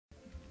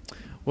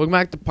Welcome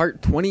back to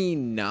part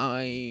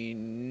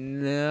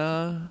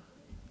 29.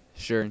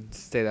 Sure,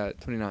 say that.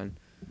 29.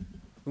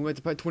 Welcome back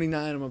to part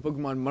 29 of my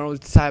Pokemon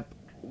Monotype.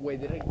 Wait,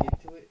 did I get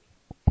to it?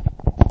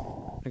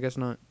 I guess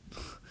not.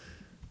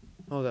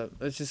 Hold up.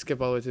 Let's just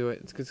skip all the way to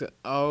it.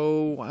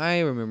 Oh, I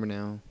remember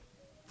now.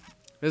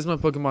 This is my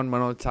Pokemon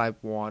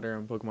Monotype Water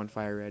and Pokemon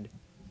FireRed.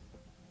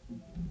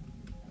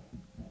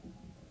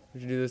 We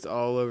should do this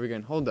all over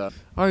again. Hold up.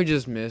 All I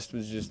just missed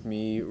was just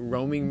me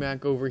roaming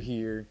back over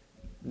here.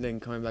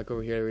 Then coming back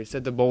over here to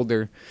reset the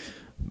boulder.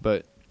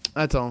 But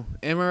that's all.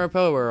 And my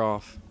repeller wore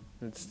off.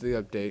 That's the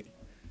update.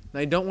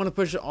 And I don't want to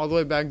push it all the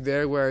way back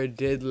there where I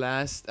did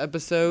last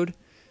episode.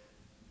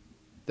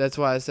 That's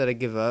why I said I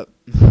give up.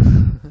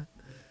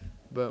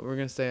 But we're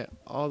going to stay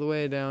all the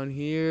way down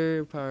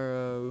here. Power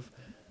of...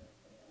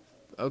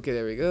 Okay,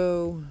 there we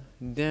go.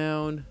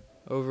 Down.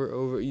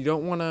 Over. You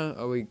don't want to...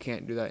 Oh, we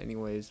can't do that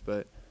anyways.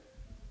 But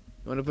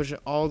you want to push it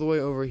all the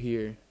way over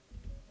here.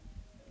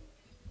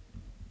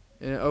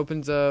 And it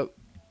opens up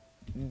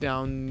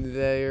down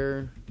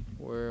there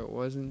where it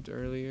wasn't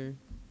earlier.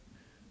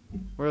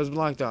 Where it was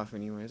blocked off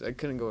anyways. I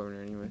couldn't go over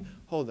there anyway.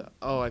 Hold up.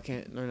 Oh, I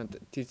can't learn not to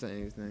teach that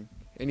anything.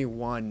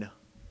 Anyone.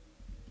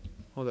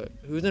 Hold up.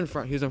 Who's in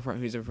front? Who's in front?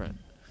 Who's in front?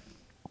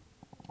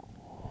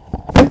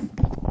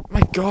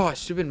 My gosh,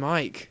 stupid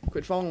Mike.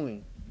 Quit following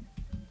me.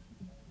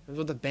 That's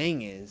what the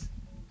bang is.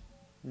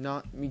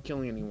 Not me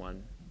killing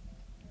anyone.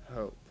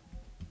 Hope.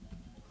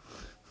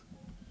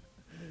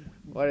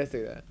 Why did I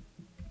say that?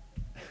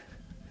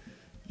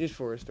 Just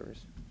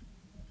foresters.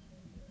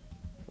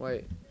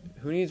 Wait,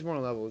 who needs more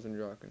levels than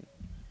Draken?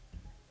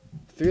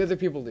 3 other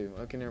people do.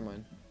 Okay, never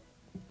mind.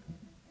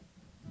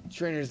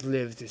 Trainers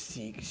live to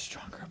seek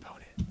stronger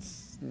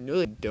opponents. No,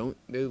 they don't.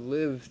 They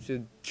live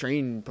to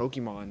train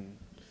Pokemon.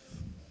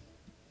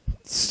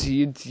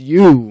 See, it's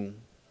you,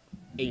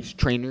 Ace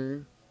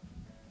Trainer,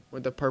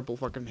 with the purple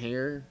fucking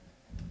hair.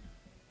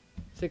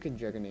 Sick of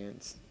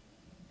Dragonance.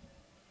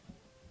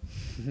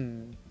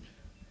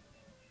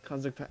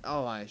 Cosmic Pack.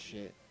 Oh, that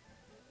shit.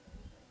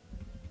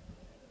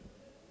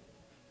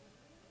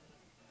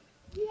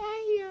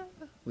 Yeah.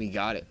 We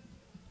got it.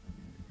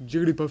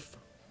 Jigglypuff.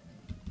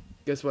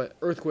 Guess what?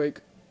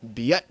 Earthquake.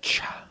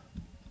 Biatch.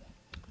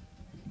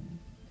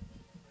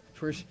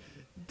 First,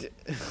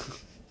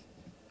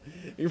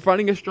 you're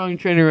finding a strong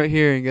trainer right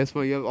here, and guess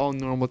what? You have all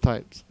normal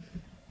types.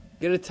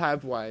 Get a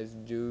type wise,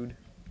 dude.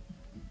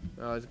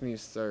 Oh, it's gonna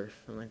use Surf.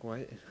 I'm like,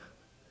 what?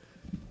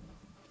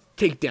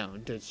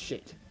 Takedown does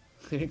shit.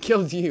 It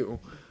kills you.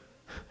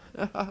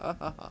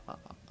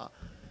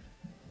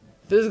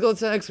 Physical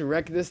attacks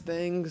wreck this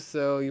thing,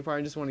 so you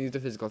probably just want to use the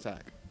physical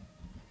attack.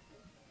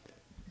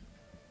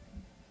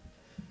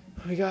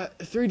 We got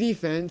 3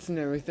 defense and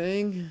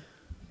everything.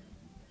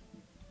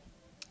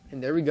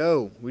 And there we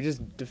go. We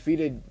just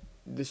defeated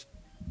this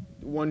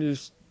one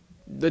who's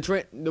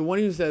the one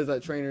who says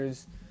that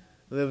trainers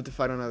live to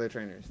fight on other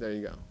trainers. There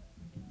you go.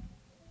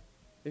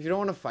 If you don't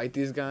want to fight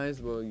these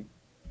guys, well, you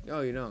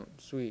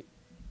don't. Sweet.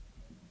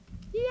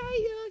 Yeah,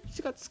 you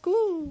just got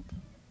schooled.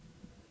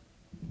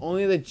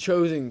 Only the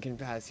chosen can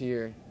pass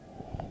here.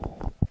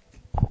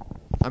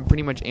 I'm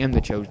pretty much am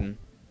the chosen.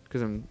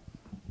 Because I'm...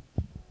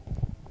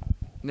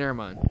 Never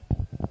mind.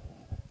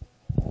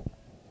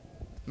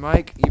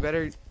 Mike, you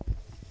better...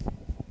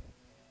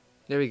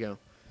 There we go.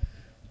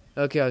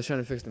 Okay, I was trying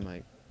to fix the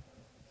mic.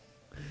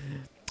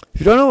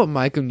 If you don't know what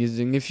mic I'm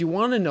using, if you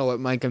want to know what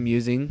mic I'm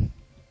using,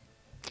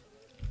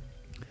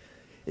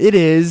 it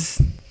is...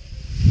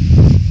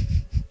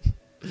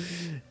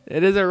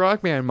 It is a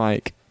Rockman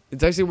mic.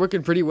 It's actually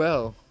working pretty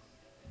well.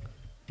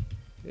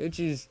 It's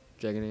just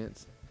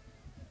Dragonance.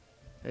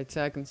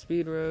 Attack and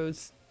speed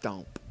rose.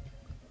 Stomp.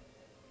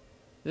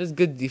 This is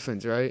good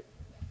defense, right?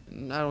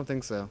 I don't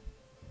think so.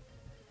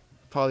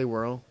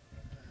 Poliwhirl.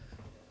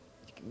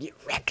 You can get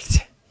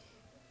wrecked.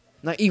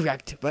 Not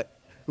erect, but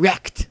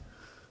wrecked.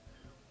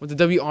 With the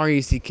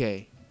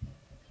W-R-E-C-K.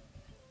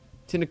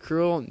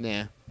 Tentacruel?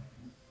 Nah.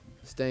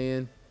 Stay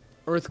in.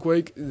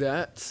 Earthquake?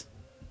 That.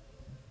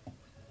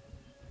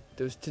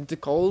 Those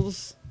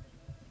tentacles.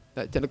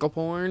 That tentacle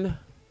porn.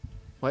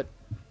 What?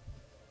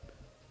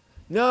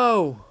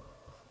 No!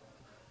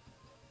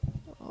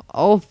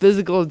 All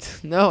physical.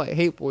 No, I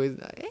hate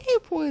poison. I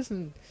hate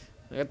poison.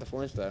 I got the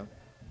flinch though.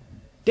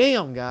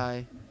 Damn,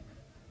 guy.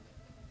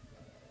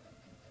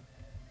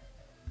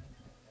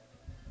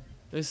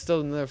 There's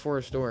still another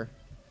forest door.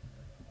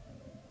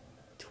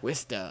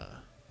 Twista.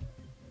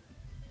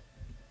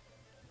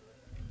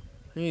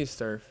 I need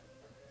Surf.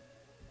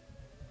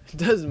 It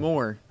does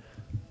more.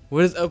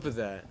 What is up with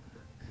that?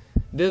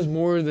 It does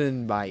more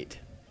than Bite.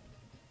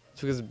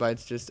 It's because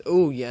Bite's just...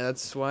 Oh, yeah,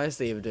 that's why I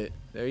saved it.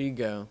 There you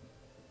go.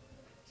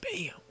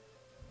 Bam.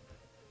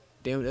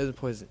 Damn, it doesn't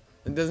poison.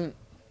 It doesn't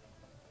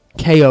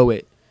KO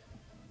it.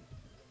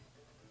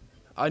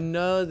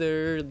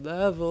 Another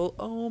level,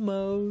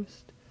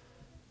 almost.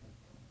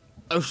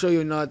 I'll show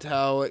you not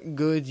how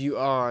good you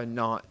are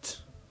not.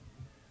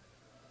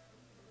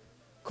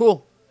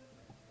 Cool.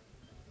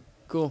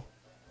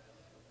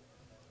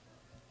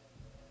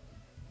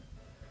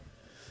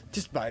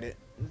 Just bite it.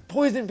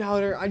 Poison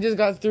powder. I just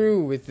got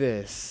through with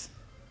this.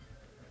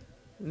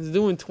 It's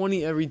doing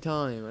 20 every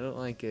time. I don't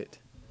like it.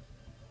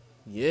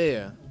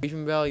 Yeah.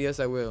 Beefing Bell, yes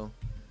I will.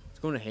 It's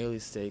going to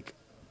Haley's sake.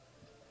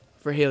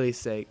 For Haley's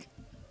sake.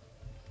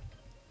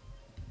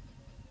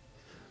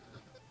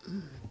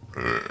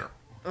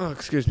 Oh,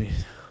 excuse me.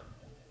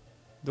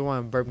 Don't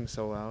want I'm burping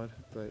so loud,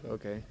 but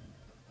okay.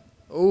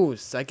 Oh,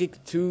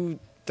 psychic to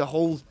the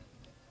whole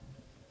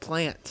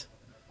plant.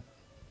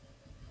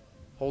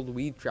 Hold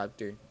weed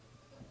trapper.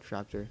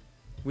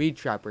 Weed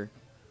trapper.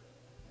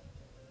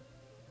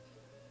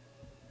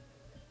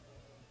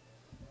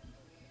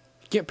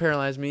 You can't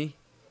paralyze me.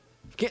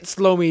 You can't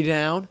slow me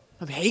down.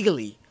 I'm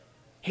Haley.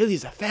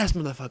 Haley's a fast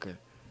motherfucker.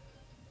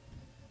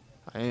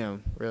 I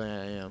am. Really,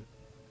 I am.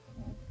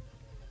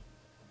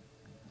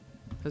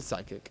 That's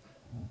psychic.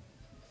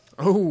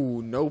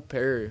 Oh, no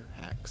pair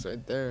hacks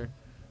right there.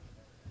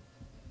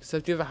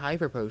 Except you have a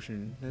hyper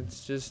potion.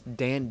 That's just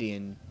dandy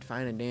and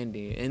fine and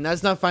dandy. And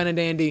that's not fine and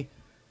dandy.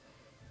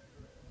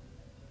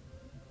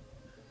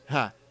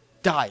 Ha.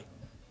 Die.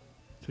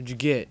 That's what you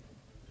get.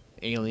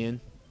 Alien.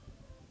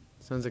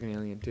 Sounds like an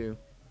alien too.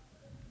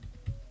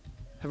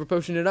 Hyper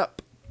potion it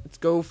up. Let's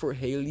go for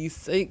Haley's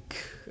sake.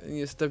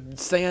 You stop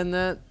saying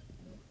that.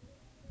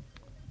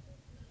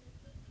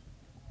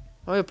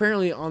 Oh,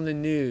 apparently on the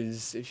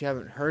news, if you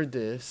haven't heard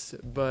this,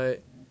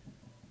 but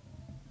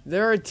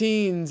there are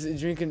teens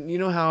drinking. You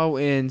know how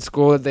in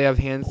school that they have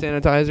hand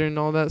sanitizer and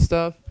all that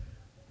stuff?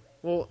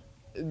 Well,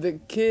 the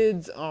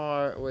kids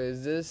are. Wait,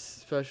 is this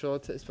special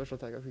attack?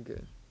 Okay,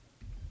 good.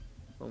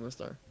 Almost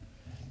there.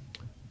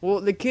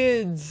 Well, the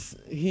kids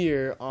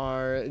here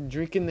are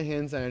drinking the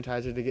hand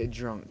sanitizer to get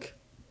drunk.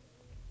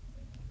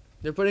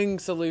 They're putting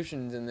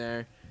solutions in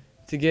there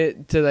to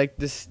get to like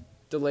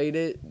distillate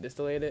it.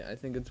 I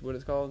think it's what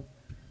it's called.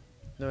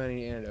 No, I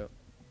need antidote.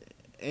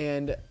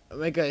 And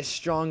make a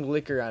strong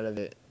liquor out of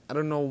it. I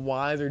don't know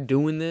why they're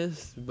doing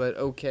this, but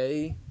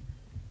okay.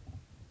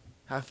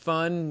 Have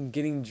fun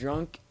getting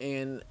drunk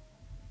and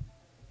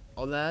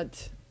all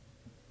that.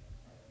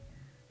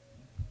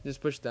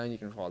 Just push down, you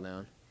can fall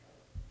down.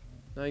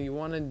 Now you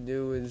want to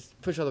do is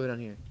push all the way down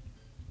here.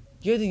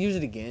 You have to use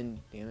it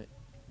again, damn it.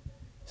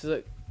 So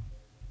look,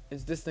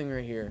 it's this thing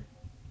right here.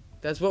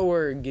 That's what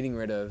we're getting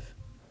rid of.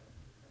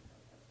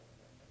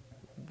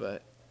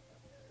 But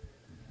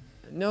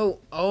no,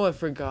 oh, I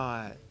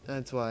forgot.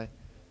 That's why.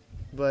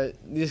 But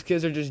these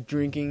kids are just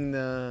drinking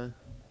the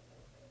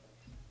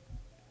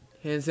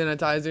hand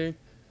sanitizer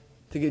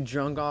to get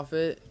drunk off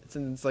it.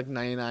 Since it's like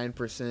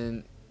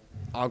 99%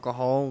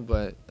 alcohol,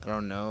 but I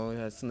don't know. It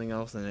has something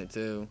else in it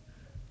too.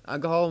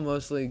 Alcohol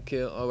mostly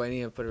kill. Oh, I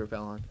need to put a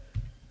repel on.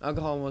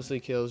 Alcohol mostly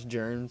kills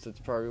germs. That's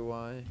probably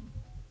why.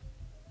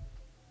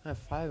 I have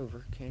 5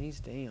 over candies.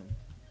 Damn.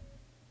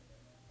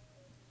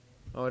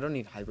 Oh, I don't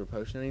need hyper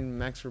potion. I need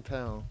max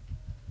repel.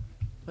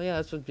 Oh yeah,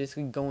 that's what's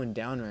basically going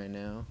down right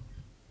now.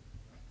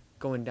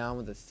 Going down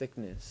with the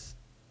sickness.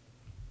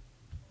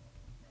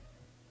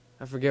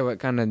 I forget what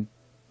kind of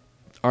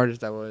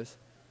artist that was.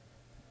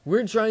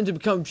 We're trying to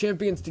become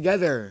champions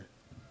together.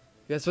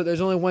 Guess what? There's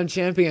only one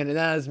champion, and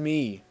that is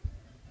me.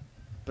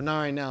 But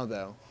not right now,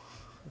 though.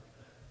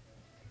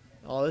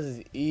 Oh, this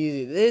is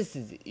easy. This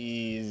is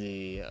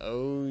easy.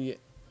 Oh, yeah.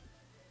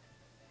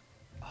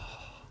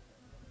 Oh.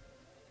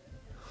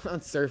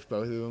 Let's surf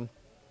both of them.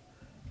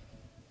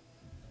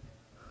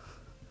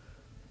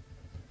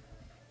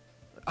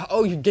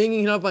 Oh, you're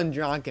ganging up on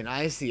Drunken.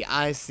 I see.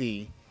 I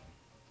see.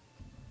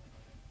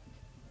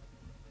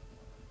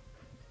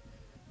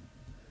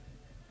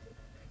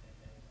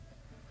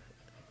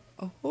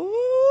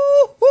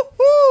 Oh,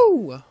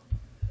 hoo-hoo.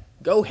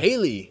 Go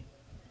Haley.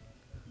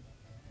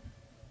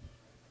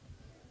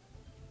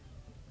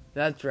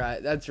 That's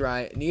right. That's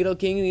right. Needle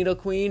King, Needle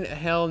Queen?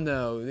 Hell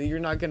no. You're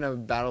not going to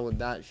battle with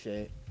that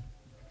shit.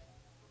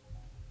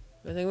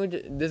 I think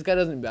this guy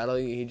doesn't battle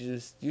you.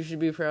 You should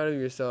be proud of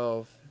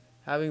yourself.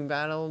 Having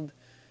battled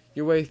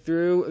your way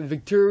through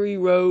Victory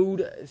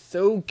Road,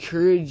 so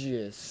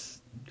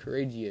courageous.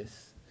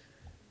 Courageous.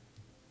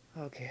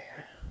 Okay.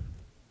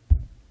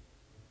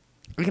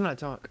 I cannot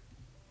talk.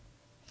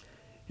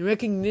 In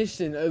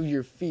recognition of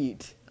your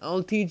feat,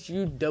 I'll teach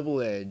you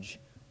Double Edge.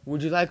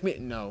 Would you like me?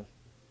 No.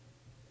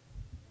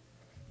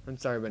 I'm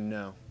sorry, but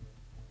no.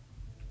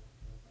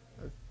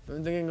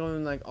 I'm thinking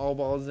going like all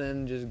balls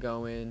in, just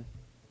go in.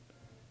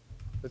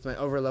 With my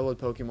over-leveled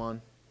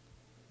Pokemon.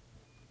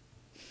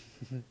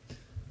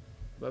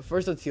 But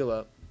first, let's heal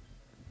up.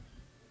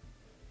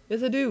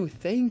 Yes, I do.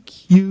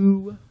 Thank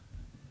you.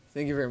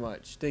 Thank you very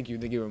much. Thank you.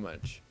 Thank you very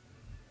much.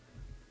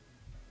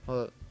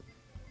 Hold up.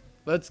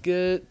 Let's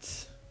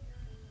get...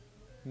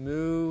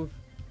 Move.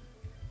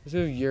 Let's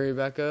move Yuri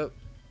back up.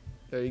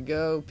 There you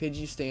go.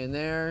 Pidgey staying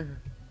there.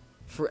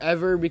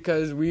 Forever,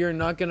 because we are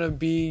not going to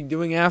be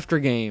doing after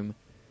game.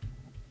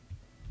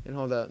 And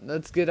hold up.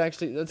 Let's get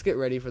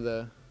ready for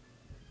the...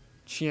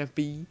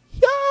 Champion.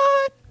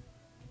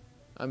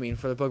 I mean,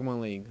 for the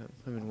Pokemon League.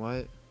 I mean,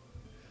 what?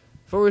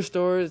 4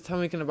 restores. How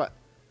many can I buy?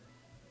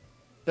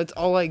 That's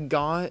all I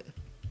got?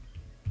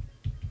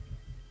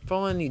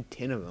 Probably need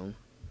 10 of them.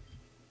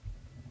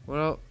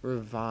 Well,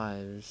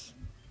 revives.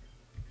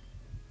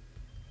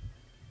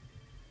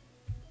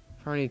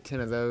 Probably need 10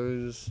 of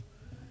those.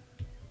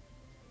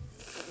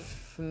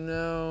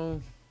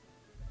 No.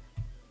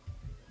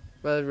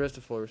 But the rest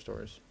of full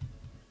restores.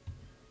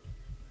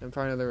 And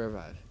probably another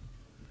revive.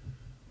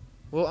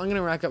 Well, I'm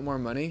gonna rack up more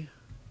money.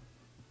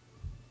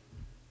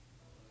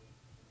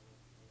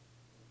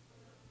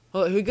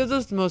 Hold on, who gives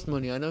us the most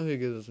money? I know who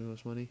gives us the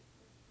most money.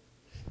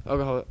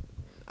 Okay, hold on.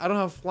 I don't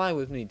have Fly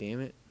with me, damn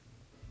it.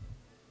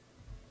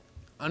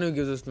 I know who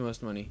gives us the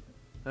most money.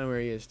 I know where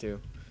he is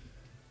too.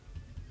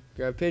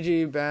 Grab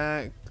Pidgey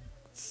back.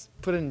 Let's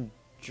put in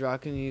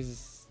Draken. He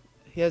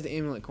has the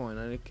amulet coin.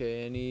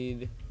 Okay, I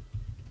need.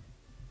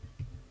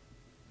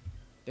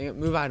 Dang it,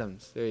 move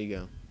items. There you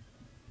go.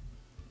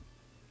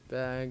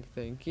 Bag,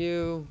 thank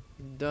you.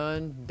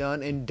 Done,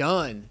 done, and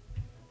done.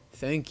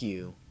 Thank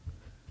you.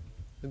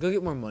 We'll go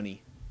get more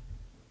money.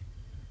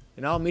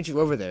 And I'll meet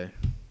you over there.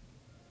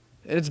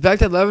 And it's back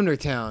to Lavender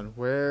Town,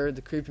 where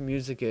the creepy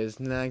music is.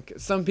 And like,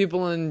 some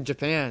people in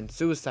Japan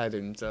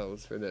suicided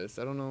themselves for this.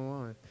 I don't know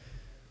why.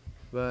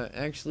 But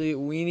actually,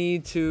 we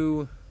need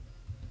to...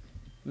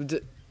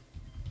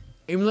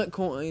 Amulet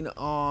coin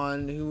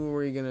on... Who are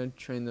we going to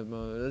train the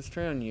most? Let's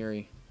train on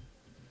Yuri.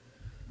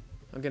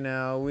 Okay,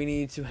 now we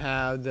need to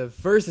have the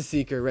Versa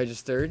Seeker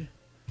registered.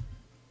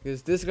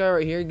 Because this guy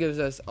right here gives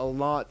us a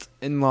lot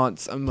and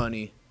lots of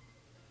money.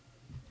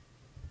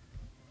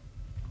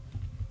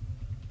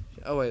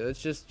 Oh wait,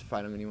 let's just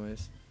fight him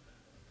anyways.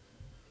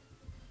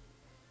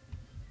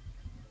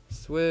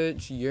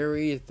 Switch,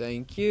 Yuri,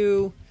 thank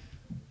you.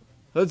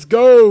 Let's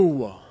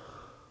go!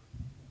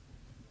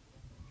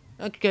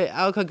 Okay,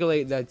 I'll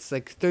calculate that's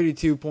like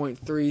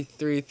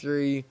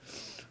 32.333.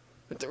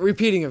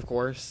 Repeating, of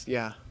course,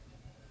 yeah.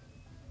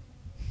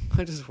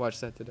 I just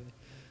watched that today.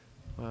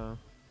 Wow.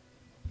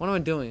 What am I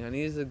doing? I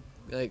need to,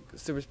 like,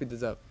 super speed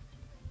this up.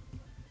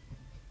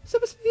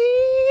 Super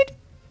speed!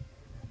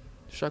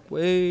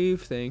 Shockwave,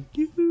 thank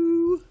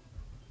you.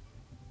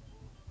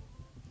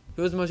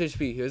 Who has the most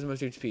HP? Who has the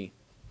most HP?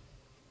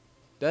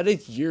 That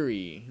is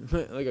Yuri.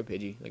 Like a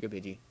Pidgey, like a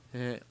Pidgey.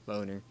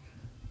 Loner.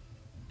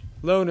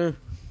 Loner.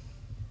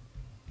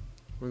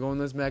 We're going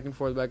this back and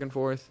forth, back and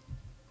forth.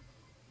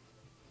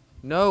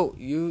 No,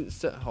 you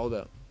hold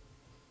up.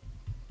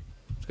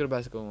 Let's get a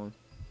bicycle on.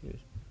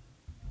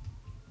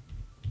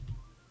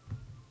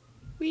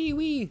 Wee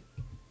wee.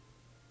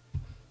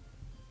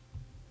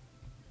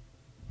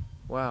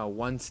 Wow,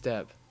 one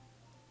step.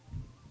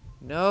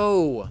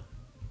 No.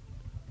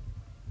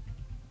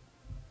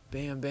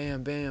 Bam,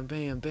 bam, bam,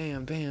 bam,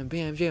 bam, bam,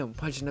 bam, bam.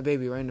 Punching the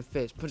baby right in the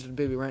face. Punching the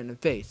baby right in the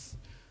face.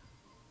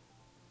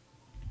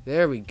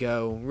 There we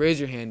go.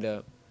 Raise your hand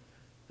up.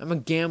 I'm a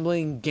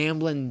gambling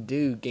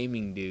dude,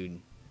 gaming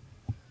dude.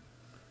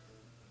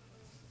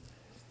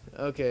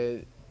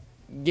 Okay.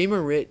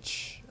 Gamer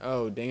Rich.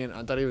 Oh, dang it.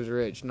 I thought he was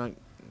rich. Not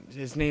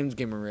his name's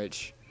Gamer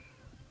Rich.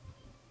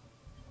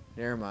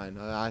 Never mind.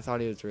 I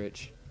thought he was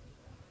rich.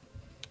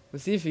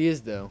 Let's see if he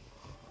is, though.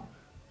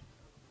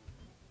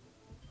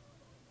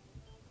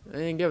 I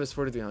didn't give us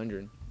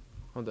 4,300.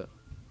 Hold up.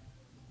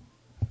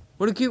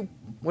 What a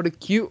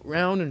cute,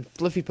 round, and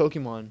fluffy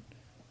Pokemon.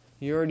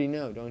 You already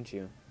know, don't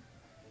you?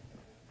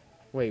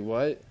 Wait,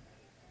 what?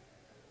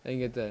 I didn't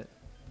get that.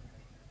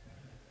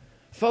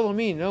 Follow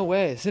me? No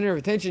way. Center of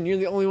attention. You're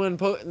the only one.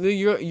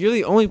 You're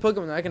the only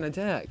Pokemon that I can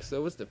attack.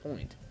 So what's the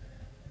point?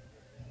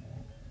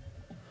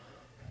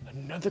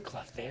 Another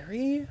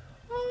Clefairy?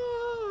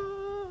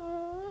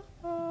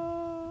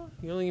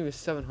 You only give me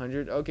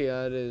 700. Okay,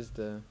 that is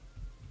the.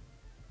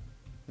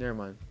 Never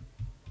mind.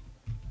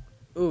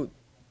 Ooh.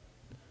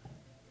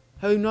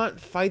 Have you not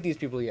fight these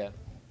people yet?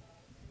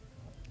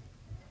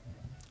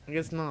 I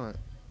guess not.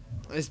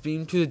 Let's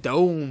beam to the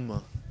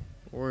dome.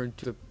 Or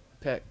to the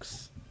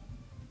pecs.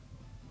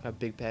 Got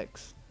big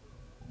pecs.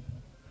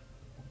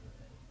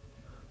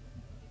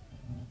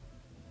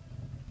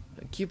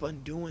 I keep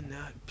on doing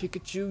that.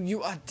 Pikachu,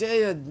 you are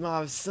dead,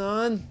 my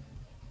son.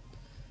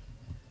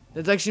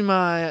 That's actually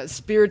my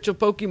spiritual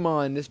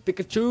Pokemon, this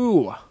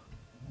Pikachu.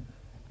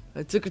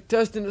 I took a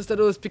test and it said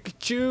it was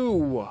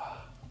Pikachu.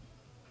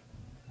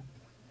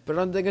 But I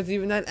don't think it's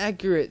even that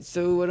accurate,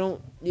 so I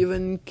don't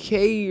even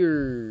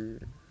care.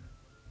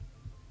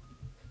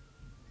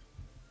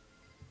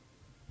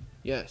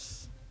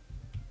 Yes.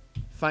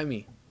 Fight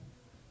me.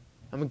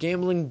 I'm a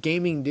gaming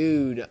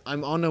dude.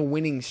 I'm on a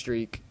winning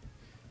streak.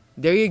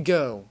 There you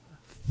go.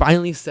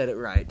 Finally said it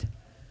right.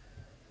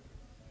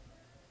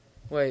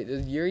 Wait,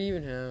 does Yuri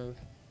even have...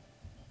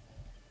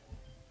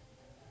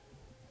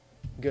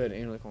 Good,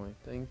 amulet coin.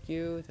 Thank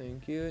you,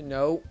 thank you.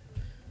 No.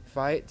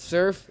 Fight,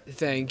 surf.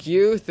 Thank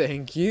you,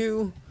 thank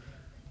you.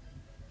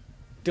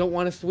 Don't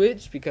want to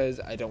switch because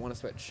I don't want to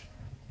switch.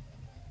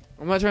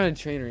 I'm not trying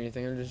to train or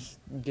anything. I'm just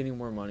getting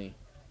more money.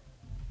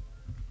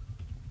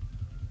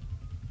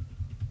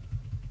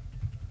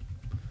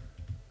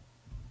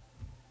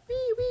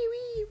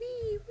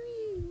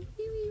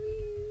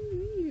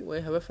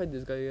 Wait, have I fought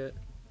this guy yet?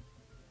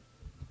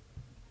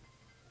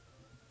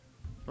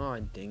 Oh,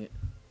 dang it.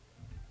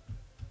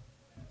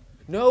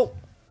 Nope!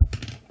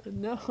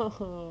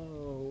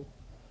 No.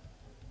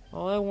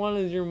 All I want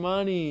is your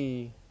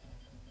money.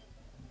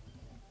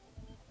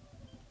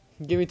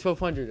 Give me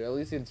 1,200. At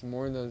least it's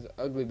more than those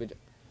ugly bitches.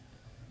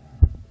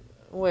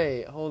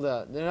 Wait, hold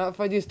up. Did I not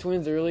fight these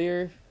twins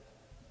earlier?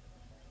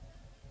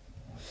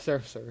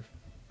 Surf.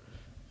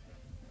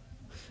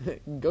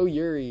 Go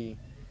Yuri.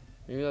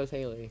 Maybe that was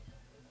Haley.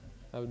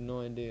 I have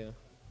no idea.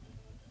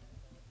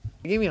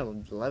 They gave me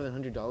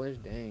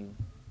 $1,100? Dang.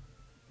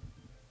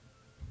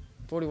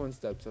 41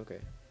 steps, okay.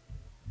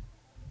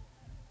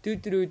 Damn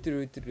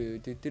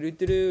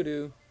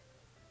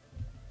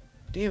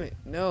it,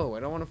 no,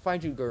 I don't want to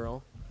fight you,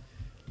 girl.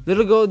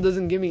 Little girl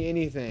doesn't give me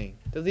anything.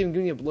 Doesn't even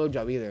give me a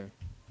blowjob either.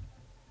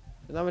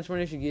 With how much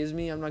money she gives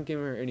me, I'm not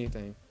giving her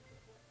anything.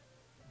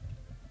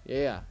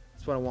 Yeah,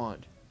 that's what I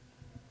want.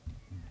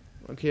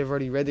 Okay, I've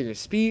already read your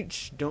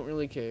speech. Don't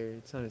really care.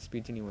 It's not a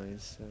speech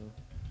anyways, so...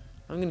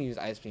 I'm gonna use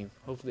Ice Beam.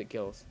 Hopefully it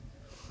kills.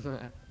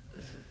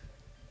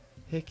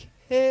 It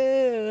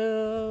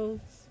kills!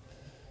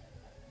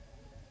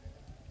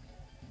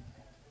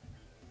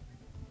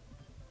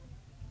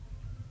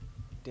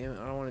 Damn it,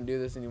 I don't want to do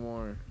this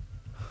anymore.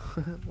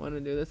 I don't want to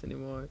do this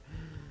anymore.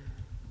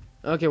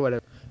 Okay,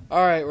 whatever.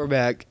 Alright, we're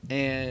back,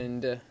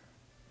 and...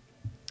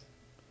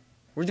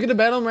 we're just gonna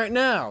battle him right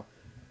now.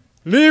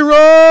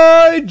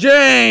 Leroy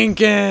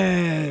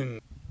Jenkins!